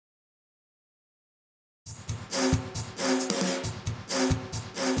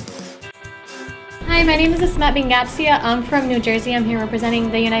Hi, my name is Essma. I'm from New Jersey. I'm here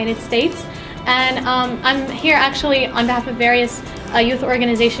representing the United States. And I'm here actually on behalf of various youth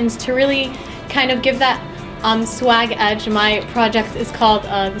organizations to really kind of give that swag edge. My project is called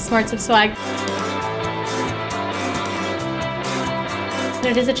the Smarts of Swag.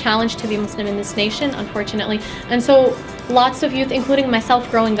 It is a challenge to be Muslim in this nation, unfortunately. And so lots of youth, including myself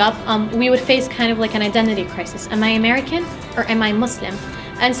growing up, we would face kind of like an identity crisis. Am I American or am I Muslim?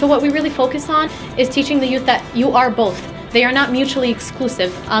 And so what we really focus on is teaching the youth that you are both. They are not mutually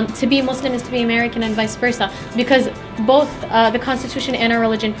exclusive. To be Muslim is to be American and vice versa, because both the Constitution and our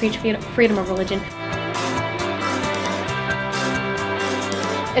religion preach freedom of religion.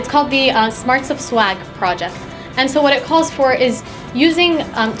 It's called the Smarts of Swag project. And so what it calls for is using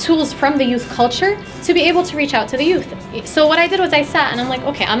tools from the youth culture to be able to reach out to the youth. So what I did was I sat and I'm like,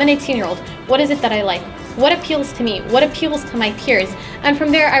 okay, I'm an 18-year-old. What is it that I like? What appeals to me? What appeals to my peers? And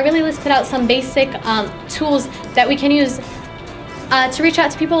from there, I really listed out some basic tools that we can use to reach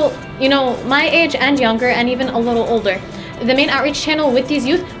out to people, you know, my age and younger, and even a little older. The main outreach channel with these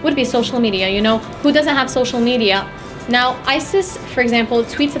youth would be social media. You know, who doesn't have social media? Now, ISIS, for example,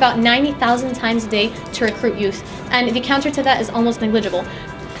 tweets about 90,000 times a day to recruit youth, and the counter to that is almost negligible.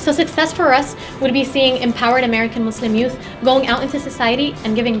 So success for us would be seeing empowered American Muslim youth going out into society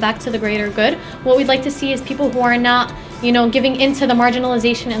and giving back to the greater good. What we'd like to see is people who are not, you know, giving into the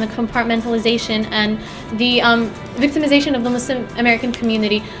marginalization and the compartmentalization and the victimization of the Muslim American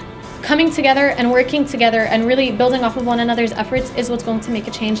community. Coming together and working together and really building off of one another's efforts is what's going to make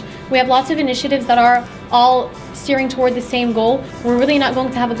a change. We have lots of initiatives that are all steering toward the same goal. We're really not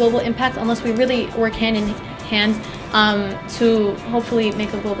going to have a global impact unless we really work hand in hand to hopefully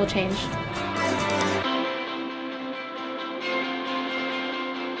make a global change.